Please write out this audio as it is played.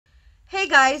Hey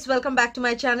guys, welcome back to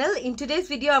my channel. In today's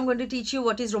video, I'm going to teach you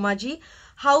what is Romaji,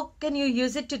 how can you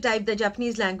use it to type the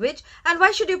Japanese language, and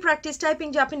why should you practice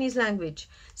typing Japanese language.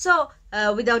 So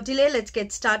without delay, let's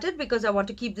get started because I want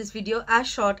to keep this video as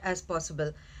short as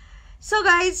possible. So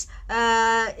guys,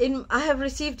 I have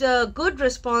received a good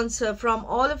response from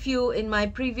all of you in my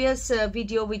previous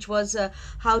video, which was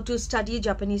how to study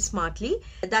Japanese smartly.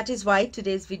 That is why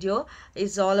today's video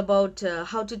is all about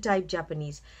how to type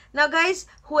Japanese. Now guys,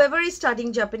 whoever is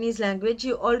studying Japanese language,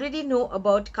 you already know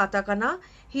about katakana,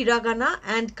 hiragana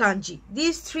and kanji.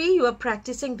 These three you are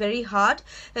practicing very hard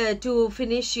to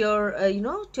finish your,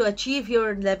 to achieve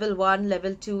your level 1,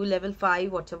 level 2, level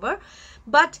 5, whatever.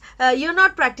 But you're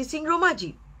not practicing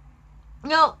Romaji.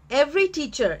 Now, every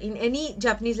teacher in any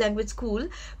Japanese language school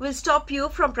will stop you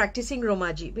from practicing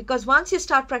Romaji, because once you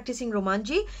start practicing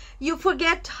Romaji, you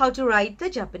forget how to write the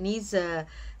Japanese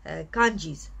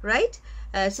kanjis, right?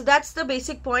 So that's the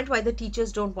basic point why the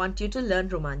teachers don't want you to learn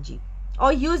Romaji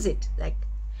or use it. Like,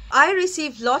 I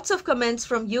received lots of comments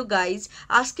from you guys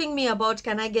asking me about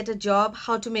can I get a job,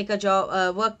 how to make a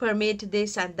job, work permit,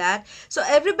 this and that. So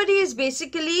everybody is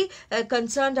basically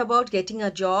concerned about getting a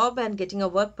job and getting a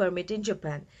work permit in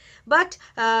Japan. But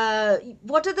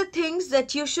what are the things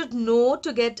that you should know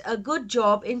to get a good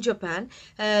job in Japan?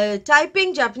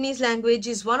 Typing Japanese language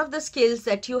is one of the skills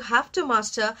that you have to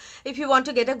master if you want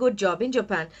to get a good job in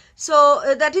Japan.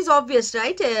 So that is obvious,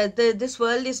 right? This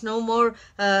world is no more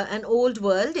an old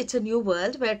world. It's a new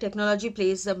world where technology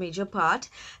plays a major part.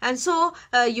 And so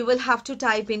you will have to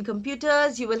type in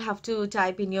computers, you will have to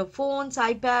type in your phones,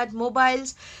 iPad,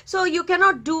 mobiles. So you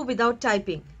cannot do without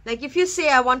typing. Like if you say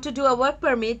I want to do a work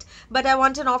permit, but I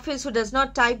want an office who does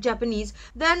not type Japanese,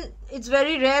 then it's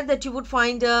very rare that you would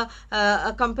find a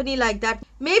company like that.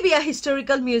 Maybe a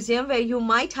historical museum where you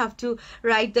might have to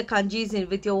write the kanjis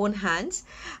with your own hands.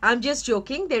 I'm just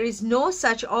joking. There is no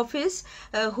such office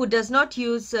who does not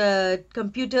use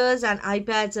computers and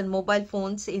iPads and mobile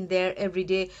phones in their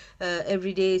everyday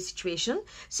situation.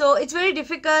 So it's very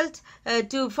difficult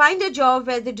to find a job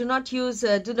where they do not use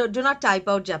do not type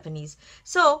out Japanese.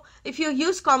 So if you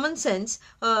use common sense,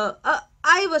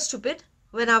 I was stupid.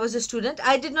 When I was a student,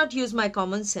 I did not use my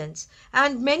common sense.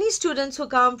 And many students who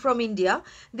come from India,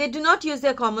 they do not use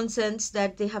their common sense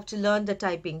that they have to learn the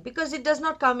typing because it does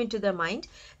not come into their mind.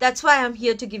 That's why I'm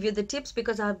here to give you the tips,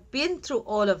 because I've been through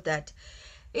all of that.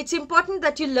 It's important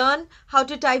that you learn how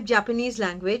to type Japanese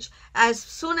language as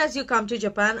soon as you come to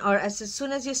Japan, or as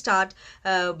soon as you start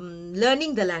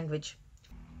learning the language.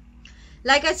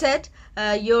 Like I said,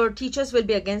 your teachers will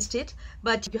be against it,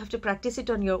 but you have to practice it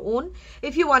on your own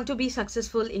if you want to be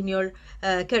successful in your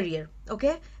career.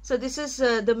 Okay, so this is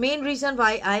the main reason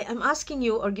why I am asking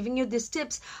you or giving you these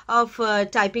tips of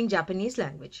typing Japanese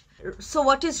language. So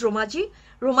what is Romaji?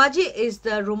 Romaji is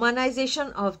the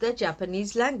romanization of the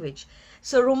Japanese language.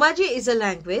 So Romaji is a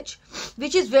language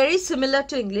which is very similar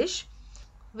to English,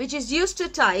 which is used to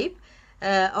type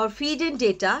or feed in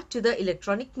data to the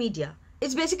electronic media.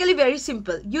 It's basically very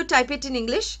simple. You type it in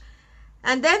English,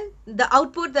 and then the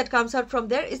output that comes out from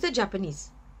there is the Japanese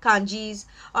kanjis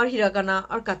or hiragana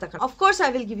or katakana. Of course,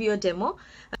 I will give you a demo,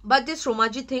 but this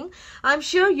Romaji thing, I'm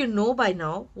sure you know by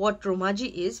now what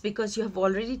Romaji is, because you have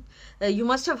already, you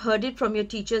must have heard it from your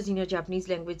teachers in your Japanese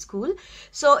language school.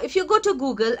 So if you go to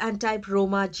Google and type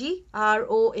Romaji,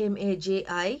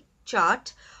 R-O-M-A-J-I,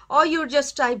 chart, or you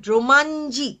just type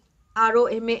Romanji,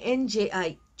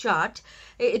 R-O-M-A-N-J-I, chart,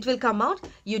 it will come out.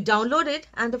 You download it,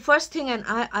 and the first thing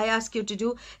I ask you to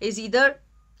do is either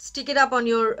stick it up on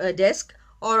your desk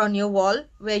or on your wall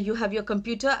where you have your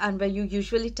computer and where you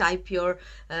usually type your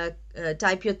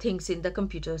things in the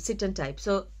computer, sit and type.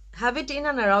 So have it in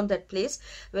and around that place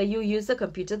where you use the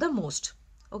computer the most.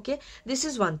 Okay, this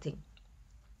is one thing.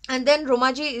 And then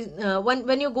Romaji is,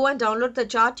 when you go and download the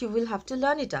chart, you will have to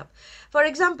learn it up. For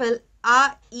example,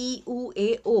 A, I, U,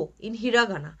 A, O in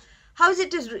hiragana. How is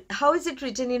it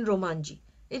written in Romanji?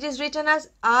 It is written as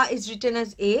A is written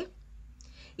as A, I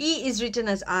is written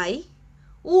as I,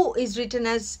 U is written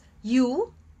as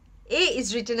U, A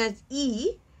is written as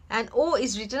E, and O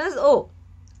is written as O.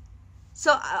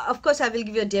 So of course I will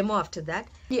give you a demo after that.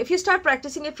 If you start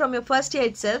practicing it from your first year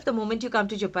itself, the moment you come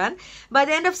to Japan, by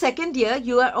the end of second year,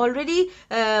 you are already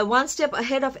one step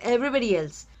ahead of everybody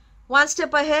else. One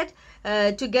step ahead,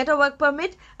 to get a work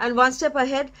permit, and one step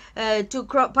ahead to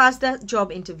pass the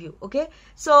job interview. Okay,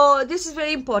 so this is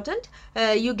very important.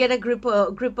 You get a grip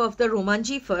of the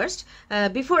Romanji first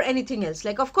before anything else.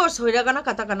 Like, of course, hiragana,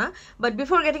 katakana, but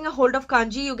before getting a hold of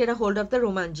kanji, you get a hold of the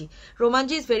Romanji.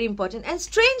 Romanji is very important. And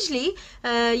strangely,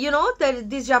 you know,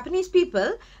 these Japanese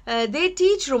people, they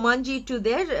teach Romanji to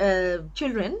their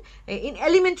children in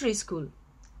elementary school.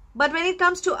 But when it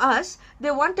comes to us,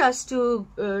 they want us to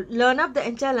learn up the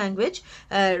entire language,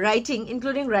 writing,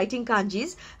 including writing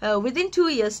kanjis, within 2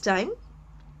 years' time.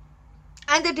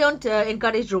 And they don't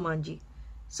encourage Romanji.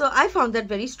 So I found that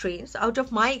very strange. Out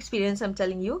of my experience, I'm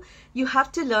telling you, you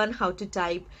have to learn how to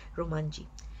type Romanji.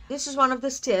 This is one of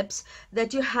the steps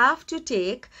that you have to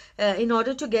take in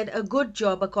order to get a good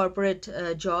job, a corporate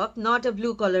job, not a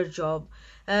blue-collar job.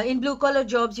 In blue-collar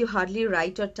jobs, you hardly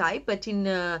write or type, but in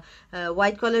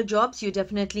white-collar jobs, you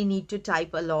definitely need to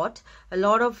type a lot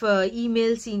of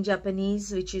emails in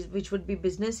Japanese, which would be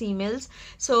business emails.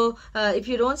 So if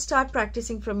you don't start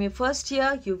practicing from your first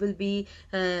year, you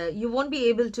won't be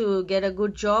able to get a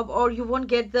good job, or you won't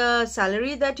get the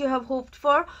salary that you have hoped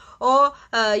for, or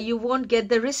you won't get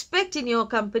the respect in your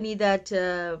company that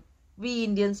we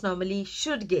Indians normally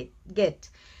should get.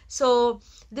 So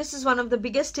this is one of the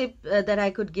biggest tips that I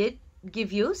could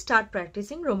give you. Start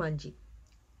practicing Romanji.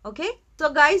 Okay. So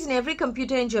guys, in every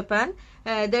computer in Japan,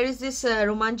 there is this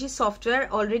Romanji software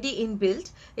already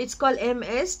inbuilt. It's called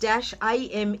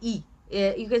MS-IME.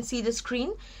 You can see the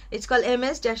screen. It's called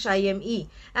MS-IME,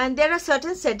 and there are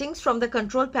certain settings from the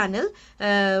control panel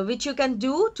which you can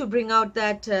do to bring out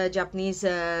that Japanese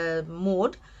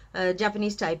mode.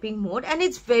 Japanese typing mode, and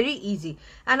it's very easy.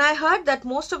 And I heard that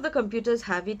most of the computers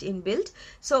have it inbuilt,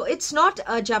 so it's not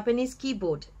a Japanese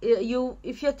keyboard.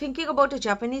 If you're thinking about a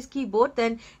Japanese keyboard,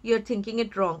 then you're thinking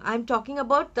it wrong. I'm talking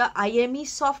about the IME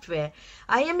software.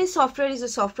 IME software is a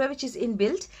software which is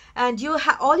inbuilt, and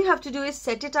all you have to do is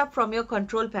set it up from your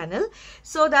control panel,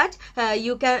 so that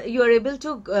you are able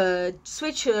to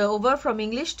switch over from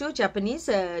English to Japanese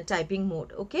typing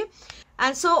mode. Okay.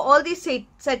 And so all these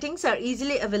settings are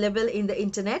easily available in the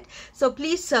internet. So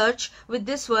please search with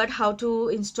this word how to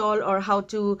install or how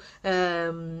to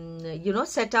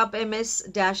set up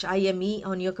MS-IME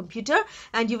on your computer,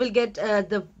 and you will get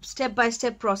the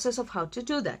step-by-step process of how to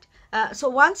do that. So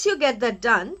once you get that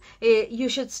done, you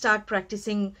should start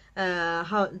practicing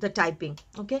the typing.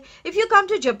 Okay, if you come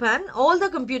to Japan, all the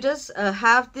computers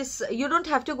have this. You don't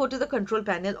have to go to the control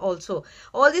panel. Also,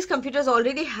 all these computers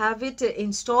already have it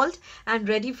installed and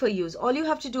ready for use. All you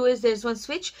have to do is there's one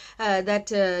switch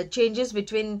that changes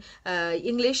between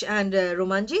English and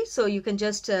Romanji, so you can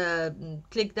just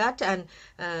click that and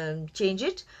change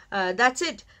it. That's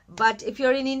it. But if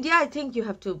you're in India, I think you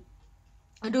have to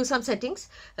do some settings.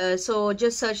 So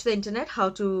just search the internet how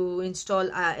to install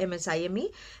MS-IME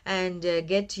and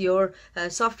get your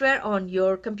software on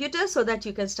your computer, so that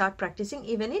you can start practicing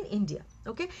even in India.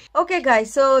 Okay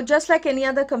guys, so just like any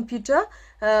other computer,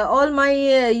 all my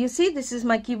you see, this is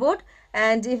my keyboard,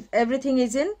 and if everything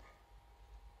is in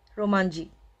Romanji,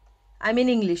 I'm in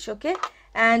English. Okay,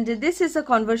 and this is a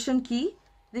conversion key.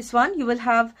 This one, you will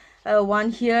have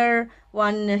one here,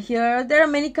 one here. There are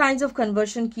many kinds of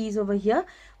conversion keys over here,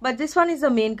 but this one is the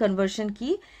main conversion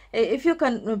key. If you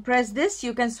can press this,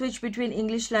 you can switch between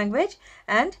English language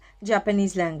and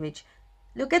Japanese language.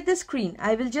 Look at the screen.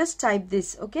 I will just type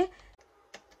this. Okay,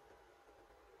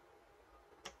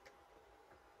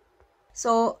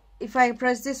 so if I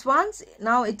press this once,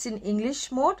 now it's in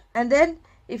English mode, and then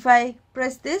if I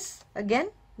press this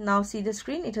again, now see the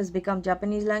screen, it has become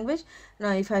Japanese language.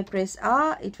 Now if I press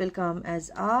A, it will come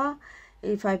as A.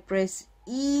 If I press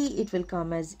E, it will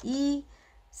come as E.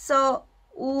 So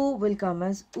U will come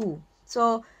as U.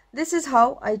 So this is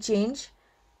how I change.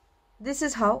 This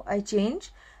is how I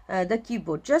change the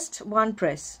keyboard. Just one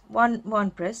press,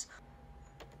 one press.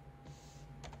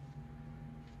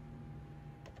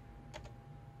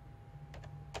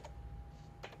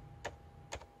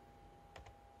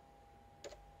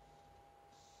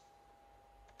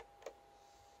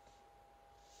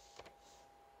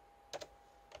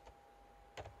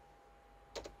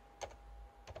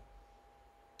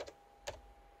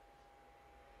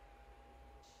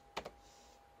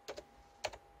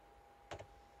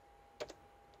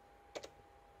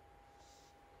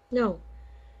 Now,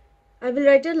 I will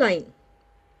write a line,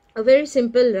 a very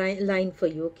simple line for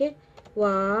you, okay?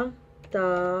 Watashi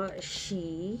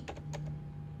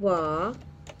wa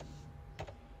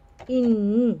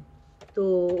in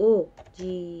tojin.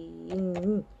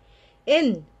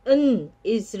 N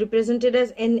is represented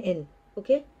as NN,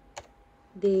 okay?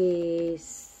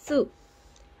 Desu.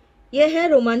 यह है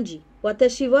रोमांजी.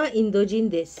 Watashiwa indojin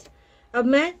desu. अब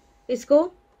मैं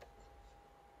इसको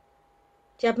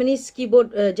Japanese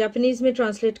keyboard Japanese में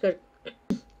translate कर,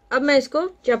 अब मैं इसको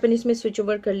जापानीज में स्विच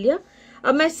ओवर कर लिया।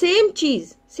 अब मैं सेम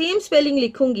चीज, सेम स्पेलिंग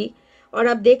लिखूंगी और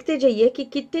आप देखते जाइए कि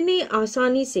कितनी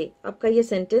आसानी से आपका ये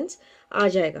सेंटेंस आ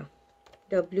जाएगा।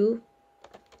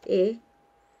 WA,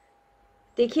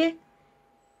 देखिए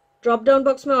ड्रॉप डाउन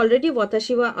बॉक्स में ऑलरेडी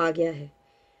वाताशी आ गया है।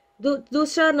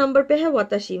 दूसरा नंबर पे है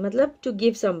वाताशी, मतलब to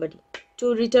give somebody,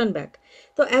 to return back.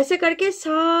 तो ऐसे करके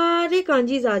सारे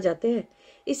कांजीज आ जाते हैं।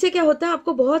 इससे क्या होता है,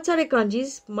 आपको बहुत सारे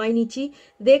कांजीज माइनीची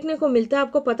देखने को मिलता है।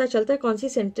 आपको पता चलता है कौन सी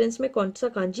सेंटेंस में कौन सा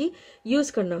कांजी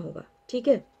यूज करना होगा। ठीक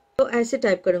है, तो ऐसे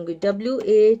टाइप करूंगी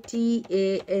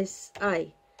WATASI,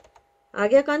 आ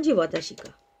गया कांजी वाताशी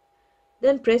का।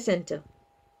 Then press enter.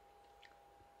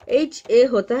 HA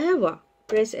होता है वा,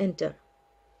 प्रेस एंटर।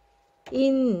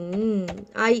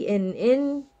 INNDOJINN,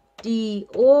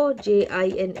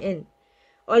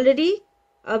 already.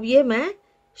 अब ये मैं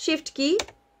शिफ्ट की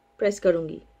प्रेस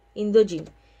करूंगी। इंदोजिन,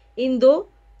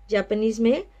 इंदो जापानीज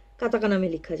में काताकाना में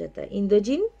लिखा जाता है।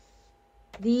 इंदोजिन,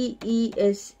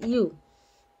 DESU,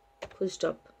 फुल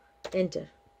स्टॉप, एंटर।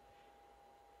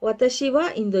 वाताशी वा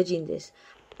इंदोजिन देस।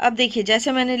 अब देखिए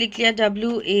जैसे मैंने लिख लिया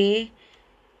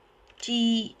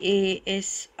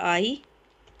WATASI,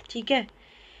 ठीक है।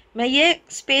 मैं ये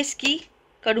स्पेस की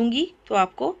करूंगी तो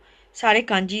आपको सारे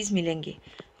कांजीज मिलेंगे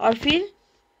और फिर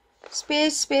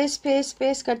स्पेस स्पेस स्पेस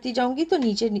स्पेस करती जाऊंगी तो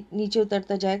नीचे नीचे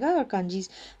उतरता जाएगा और कांजीज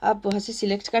आप वहाँ से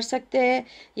सिलेक्ट कर सकते हैं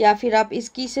या फिर आप इस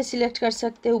की से सिलेक्ट कर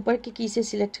सकते हैं, ऊपर की से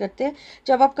सिलेक्ट करते हैं।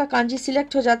 जब आपका कांजी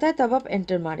सिलेक्ट हो जाता है तब आप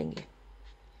एंटर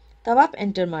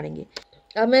मारेंगे,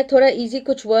 अब मैं थोड़ा इजी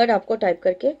कुछ वर्ड आपको टाइप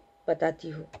करके बताती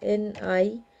हूँ।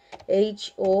 NIHONN,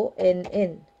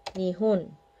 निहोन,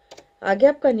 आ गया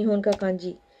आपका निहोन का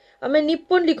कांजी। अब मैं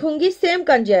निप्पोन लिखूंगी, सेम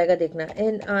कांजी आएगा, देखना।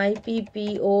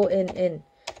 NIPPONN,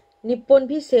 निप्पोन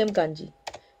भी सेम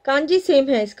कांजी सेम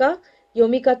है इसका।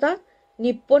 योमिकाता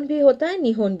निप्पोन भी होता है,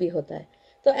 निहोन भी होता है।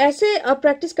 तो ऐसे आप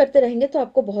प्रैक्टिस करते रहेंगे तो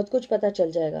आपको बहुत कुछ पता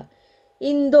चल जाएगा।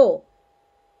 इंदो,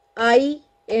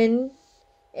 INNDO।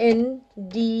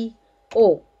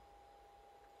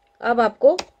 अब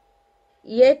आपको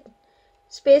ये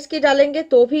स्पेस की डालेंगे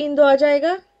तो भी इंदो आ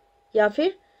जाएगा, या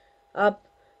फिर आप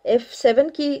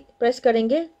F7 की प्रेस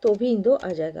करेंगे तो भी इंदो आ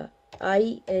जाएगा।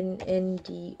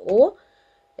 INNDO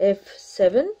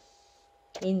F7,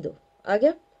 इंदो आ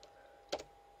गया।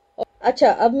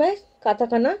 अच्छा, अब मैं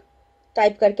काताकाना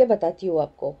टाइप करके बताती हूँ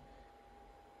आपको।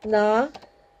 ना,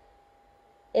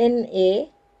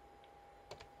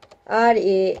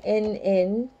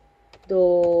 NARANN,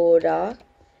 दोरा,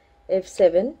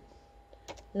 F7,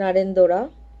 नारेंदोरा।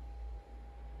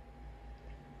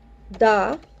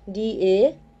 दा,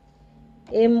 DA,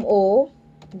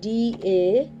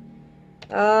 MODA,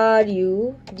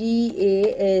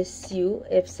 RUDASU,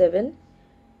 F7,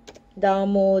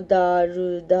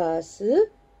 दामोदारुदास,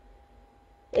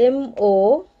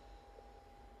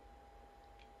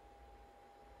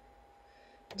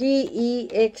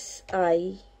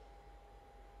 MODEXI,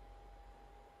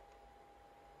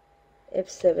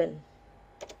 F7,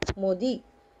 Modi.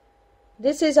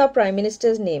 This is our Prime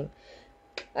Minister's name.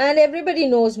 And everybody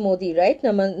knows Modi, right?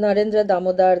 Narendra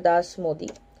Damodar Das Modi.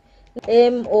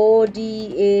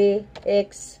 MODAXI,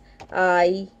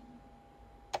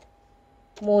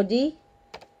 Modi.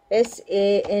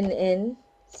 SANN,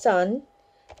 Sun.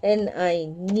 NI,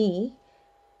 Ni.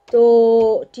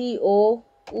 TOU,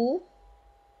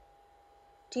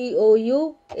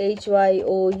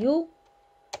 HYOU,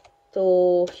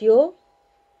 Tohyo.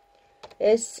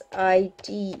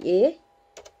 SITA,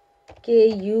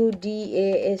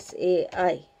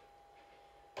 KUDASAI.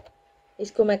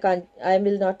 इसको मैं I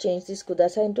will not change this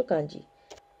kudasai into kanji.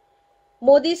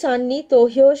 Modi सान नी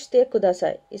तोह्योश ते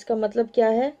कुदासाई, इसका मतलब क्या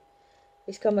है?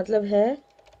 इसका मतलब है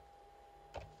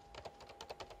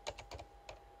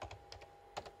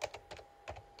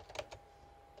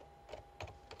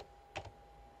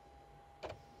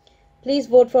please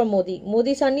vote for Modi.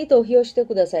 Modi सान नी तोह्योश ते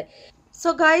कुदासाई.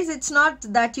 So guys, it's not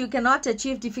that you cannot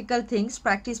achieve difficult things.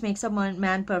 Practice makes a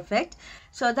man perfect.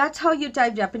 So that's how you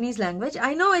type Japanese language.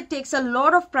 I know it takes a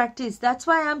lot of practice. That's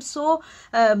why I'm so,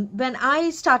 when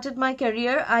I started my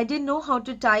career, I didn't know how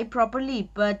to type properly.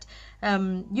 But,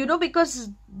 you know, because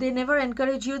they never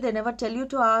encourage you, they never tell you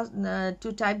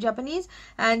to type Japanese.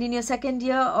 And in your second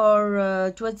year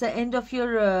or towards the end of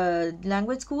your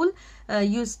language school,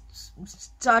 you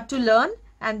start to learn,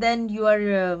 and then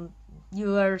your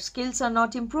skills are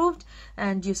not improved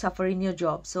and you suffer in your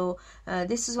job. So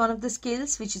this is one of the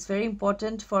skills which is very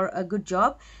important for a good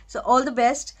job. So all the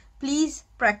best. Please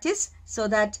practice so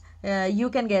that you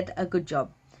can get a good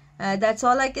job. That's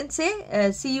all I can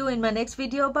say. See you in my next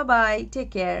video. Bye bye.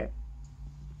 Take care.